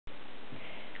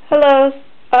Hello,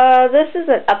 this is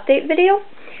an update video.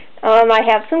 I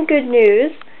have some good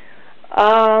news.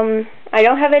 I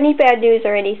don't have any bad news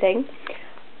or anything,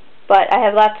 but I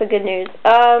have lots of good news.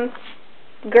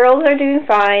 Girls are doing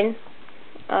fine.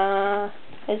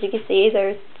 As you can see,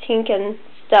 there's Tink and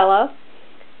Stella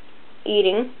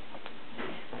eating.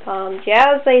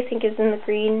 Jazz, I think, is in the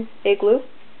green igloo.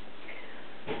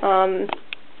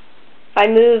 I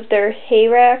moved their hay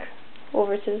rack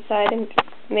over to the side and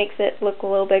makes it look a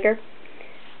little bigger.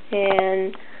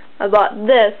 And I bought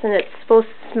this, and it's supposed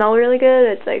to smell really good.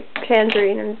 It's like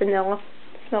tangerine and vanilla.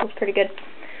 It smells pretty good.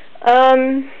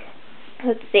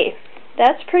 Let's see.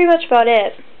 That's pretty much about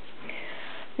it.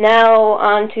 Now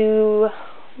on to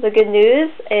the good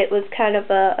news. It was kind of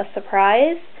a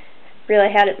surprise.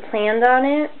 Really hadn't planned on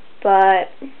it, but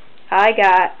I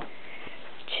got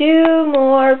 2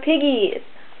 more piggies.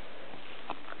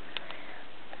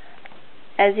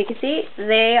 As you can see,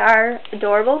 they are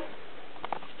adorable.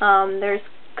 There's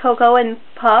Coco and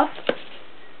Puff.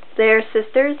 They're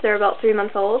sisters. They're about 3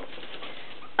 months old.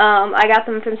 I got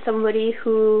them from somebody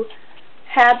who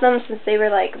had them since they were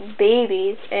like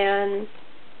babies, and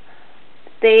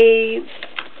they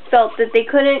felt that they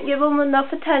couldn't give them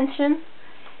enough attention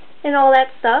and all that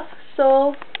stuff.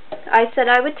 So I said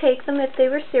I would take them if they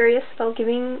were serious about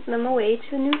giving them away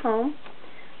to a new home.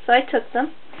 So I took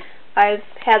them. I've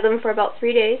had them for about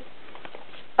 3 days.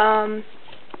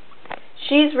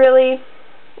 She's really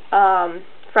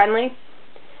friendly.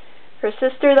 Her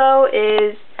sister, though,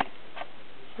 is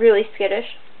really skittish.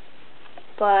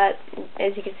 But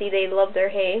as you can see, they love their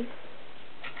hay.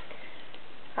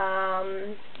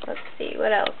 Let's see,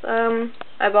 what else?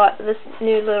 I bought this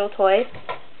new little toy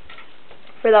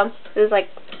for them. It was like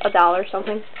 $1 or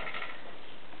something.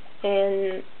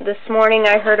 And this morning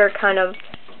I heard her kind of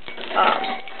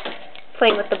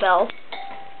playing with the bell,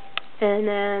 and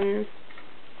then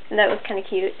that was kind of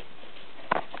cute.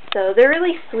 So they're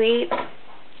really sweet.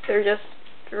 They're just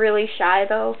really shy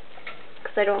though,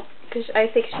 because I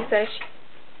think she said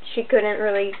she couldn't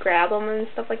really grab them and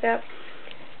stuff like that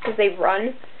because they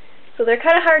run. So they're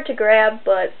kind of hard to grab,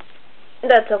 but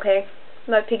that's okay.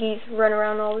 My piggies run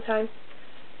around all the time,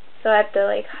 so I have to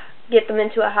like get them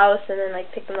into a house and then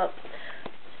like pick them up.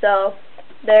 So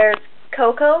there's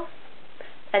Coco.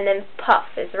 And then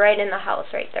Puff is right in the house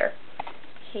right there.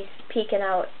 She's peeking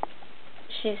out.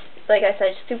 She's, like I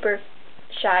said, super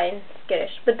shy and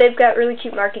skittish. But they've got really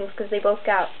cute markings because they both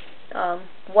got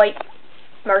white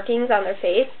markings on their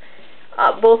face,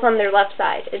 both on their left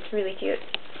side. It's really cute.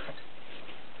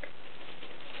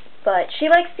 But she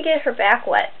likes to get her back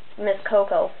wet, Miss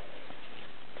Coco.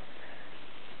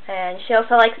 And she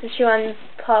also likes to chew on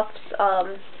Puff's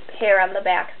hair on the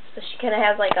back. So she kind of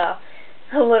has like a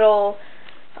little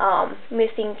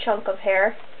missing chunk of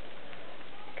hair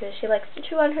because she likes to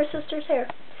chew on her sister's hair.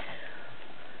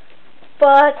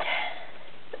 But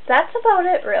that's about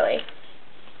it, really.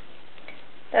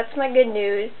 That's my good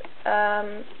news.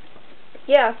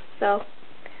 Yeah, so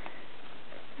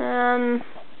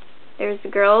there's the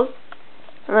girls.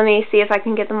 Let me see if I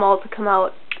can get them all to come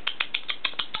out.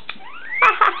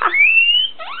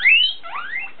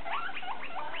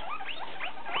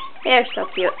 They're so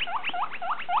cute.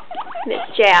 Miss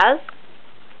Jazz,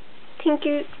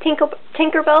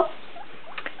 Tinkerbell,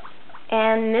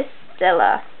 and Miss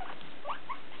Stella.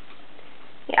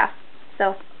 Yeah,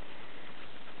 so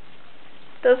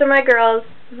those are my girls,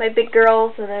 my big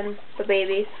girls, and then the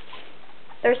babies.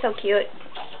 They're so cute.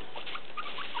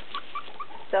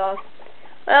 So,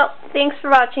 well, thanks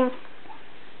for watching.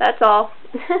 That's all.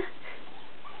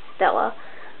 Stella.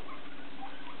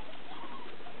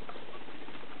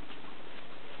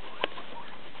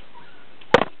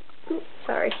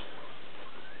 Sorry.